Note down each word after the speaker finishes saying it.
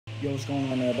Yo, what's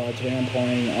going on, everybody? Today I'm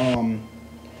playing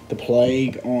The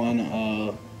Plague on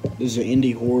this is an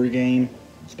indie horror game.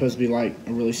 It's supposed to be like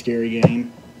a really scary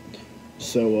game.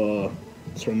 So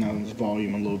let's turn down this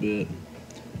volume a little bit.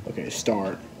 Okay,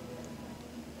 start.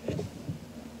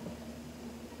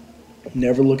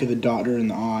 Never look at the doctor in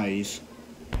the eyes.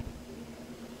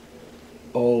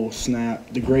 Oh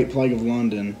snap. The Great Plague of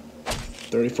London,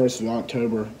 31st of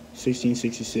October,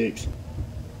 1666.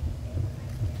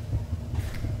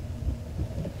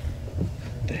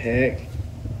 The heck?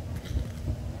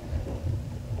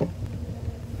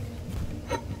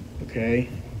 Okay.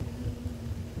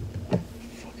 What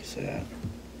the fuck is that?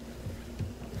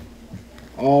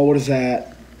 Oh, what is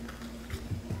that?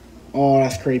 Oh,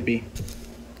 that's creepy.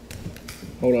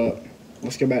 Hold up.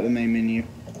 Let's go back to the main menu.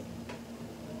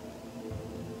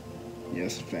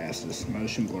 Yes, fastest.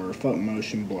 Motion blur. Fuck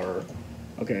motion blur.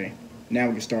 Okay, now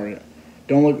we can start it.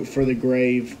 Don't look for the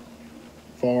grave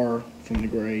far from the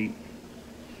great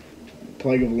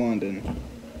Plague of London,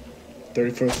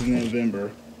 31st of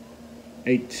November,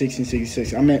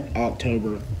 1666. I meant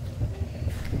October.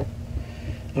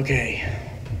 Okay.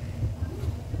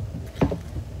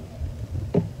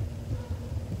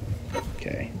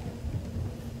 Okay.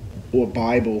 Oh, a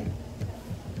Bible.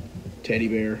 Teddy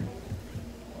bear.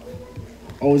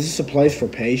 Oh, is this a place for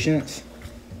patients?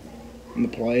 In the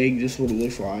plague? This is what it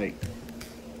looks like.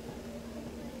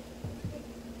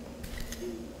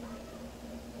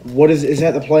 What is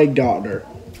that the plague doctor?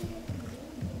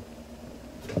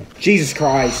 Jesus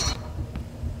Christ.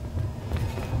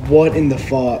 What in the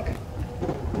fuck?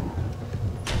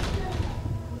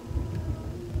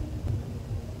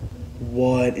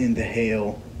 What in the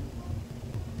hell?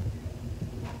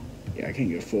 Yeah, I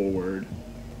can't go forward.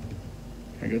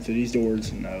 Can I go through these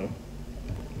doors? No.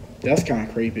 That's kind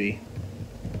of creepy.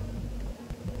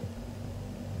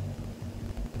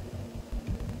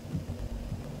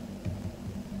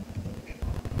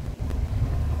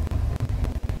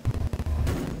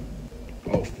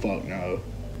 Oh, fuck no.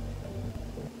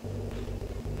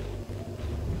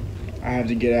 I have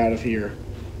to get out of here.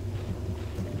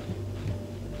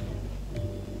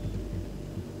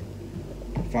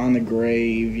 Find the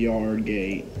graveyard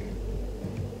gate.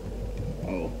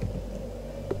 Oh.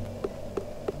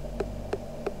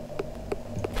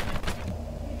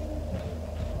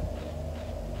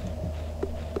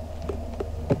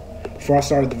 Before I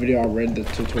started the video, I read the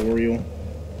tutorial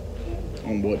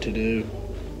on what to do.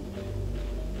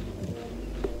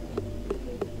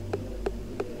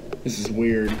 This is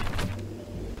weird.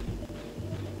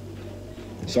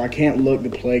 So I can't look the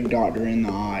plague doctor in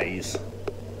the eyes.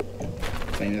 I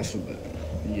think that's what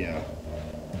the, yeah.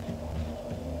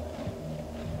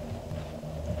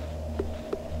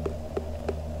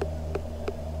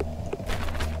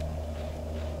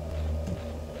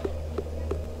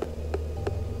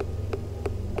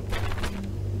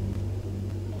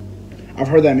 I've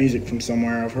heard that music from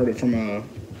somewhere. I've heard it from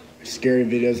scary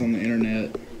videos on the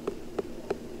internet.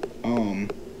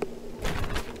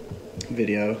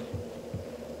 Video.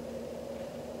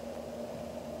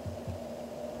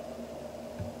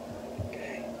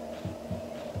 Okay.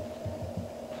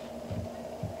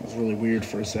 It was really weird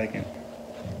for a second.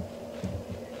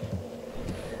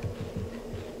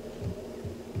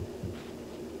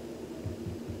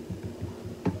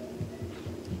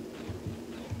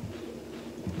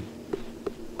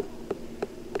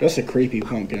 That's a creepy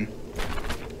pumpkin.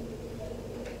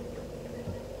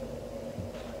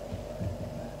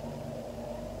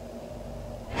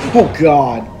 Oh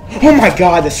god. Oh my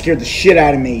god, that scared the shit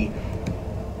out of me.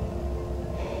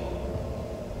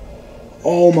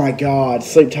 Oh my god.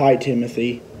 Sleep tight,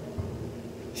 Timothy.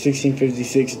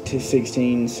 1656 to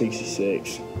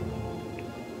 1666.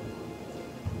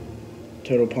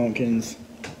 Total pumpkins.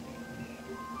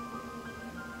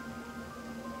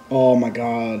 Oh my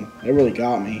god. That really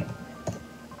got me.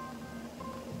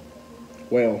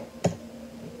 Well.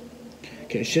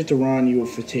 Okay, shift to run, you will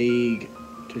fatigue.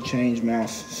 To change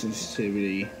mouse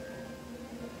sensitivity.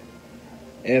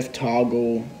 F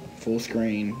toggle full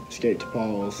screen. Escape to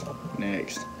pause.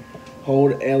 Next.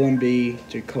 Hold L and B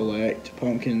to collect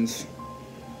pumpkins.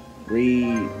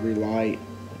 Relight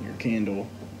your candle.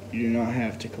 You do not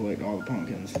have to collect all the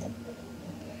pumpkins.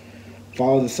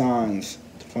 Follow the signs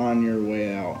to find your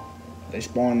way out. They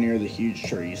spawn near the huge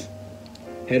trees.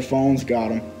 Headphones, got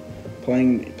them.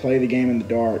 Play the game in the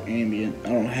dark, ambient. I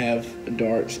don't have a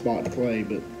dark spot to play,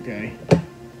 but okay.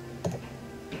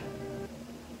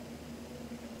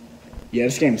 Yeah,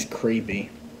 this game's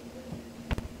creepy.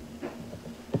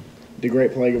 The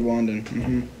Great Plague of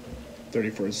London.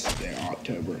 31st day of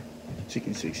October,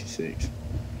 1666.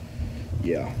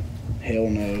 Yeah. Hell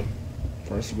no.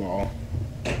 first of all.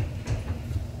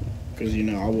 Because, you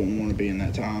know, I wouldn't want to be in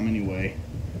that time anyway.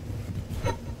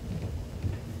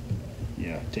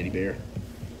 Yeah, teddy bear.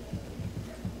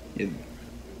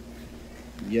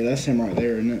 Yeah, that's him right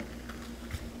there, isn't it?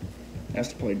 That's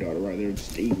the plague daughter right there,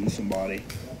 just eating somebody.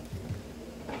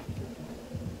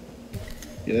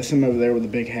 Yeah, that's him over there with the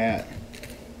big hat.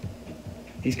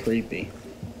 He's creepy.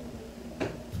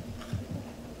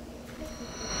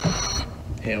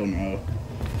 Hell no.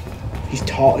 He's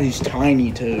tall. He's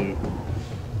tiny too.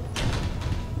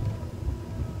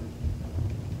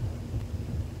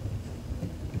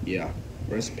 Yeah.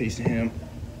 Rest in peace to him.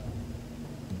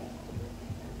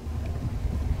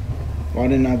 Why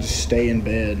didn't I just stay in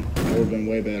bed? That would have been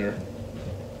way better.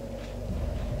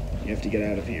 You have to get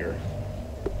out of here.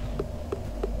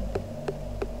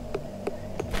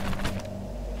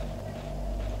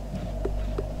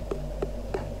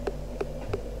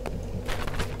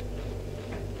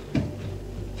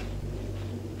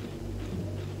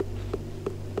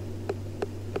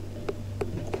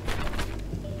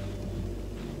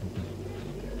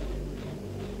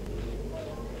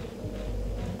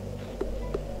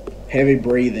 Heavy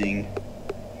breathing.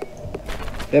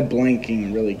 That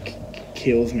blinking really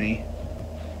kills me.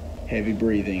 Heavy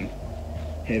breathing.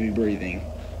 Heavy breathing.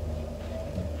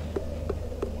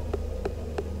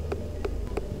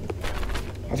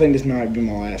 I think this might be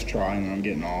my last try and I'm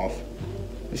getting off.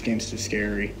 This game's too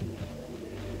scary.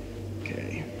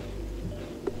 Okay.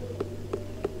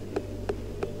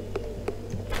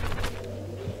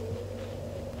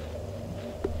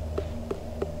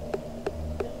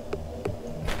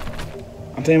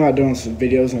 I'm thinking about doing some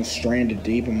videos on Stranded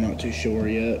Deep. I'm not too sure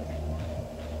yet.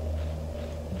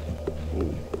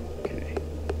 Ooh, okay.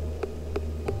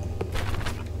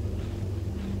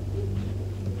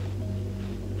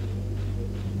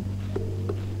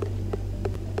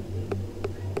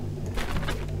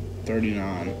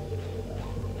 $39.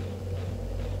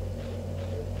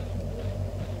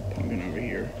 Pumpkin over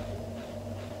here.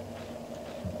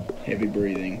 Heavy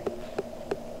breathing.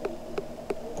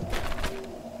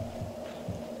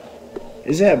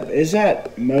 Is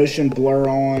that motion blur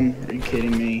on? Are you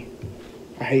kidding me?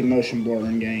 I hate motion blur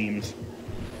in games.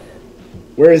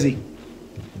 Where is he?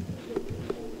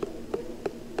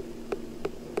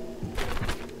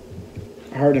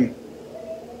 I heard him.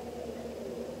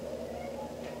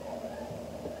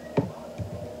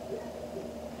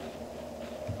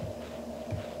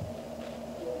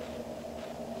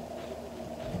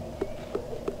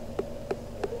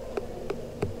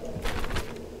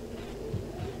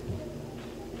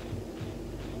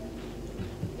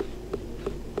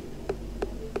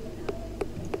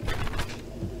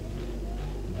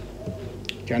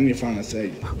 Okay, I need to find a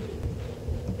safe.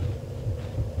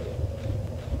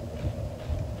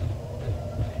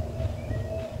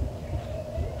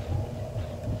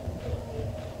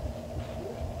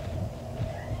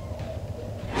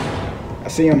 I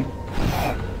see him.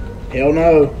 Hell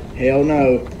no. Hell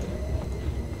no.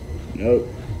 Nope.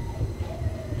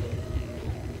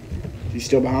 Is he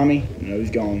still behind me? No,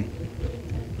 he's gone.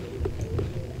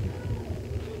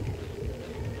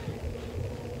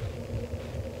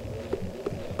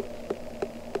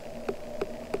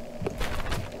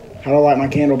 How do I light my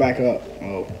candle back up?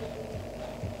 Oh.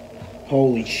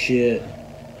 Holy shit.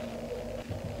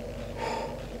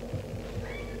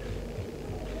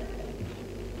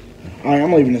 Alright,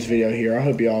 I'm leaving this video here. I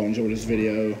hope y'all enjoyed this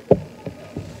video.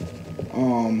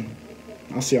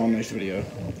 I'll see y'all in the next video.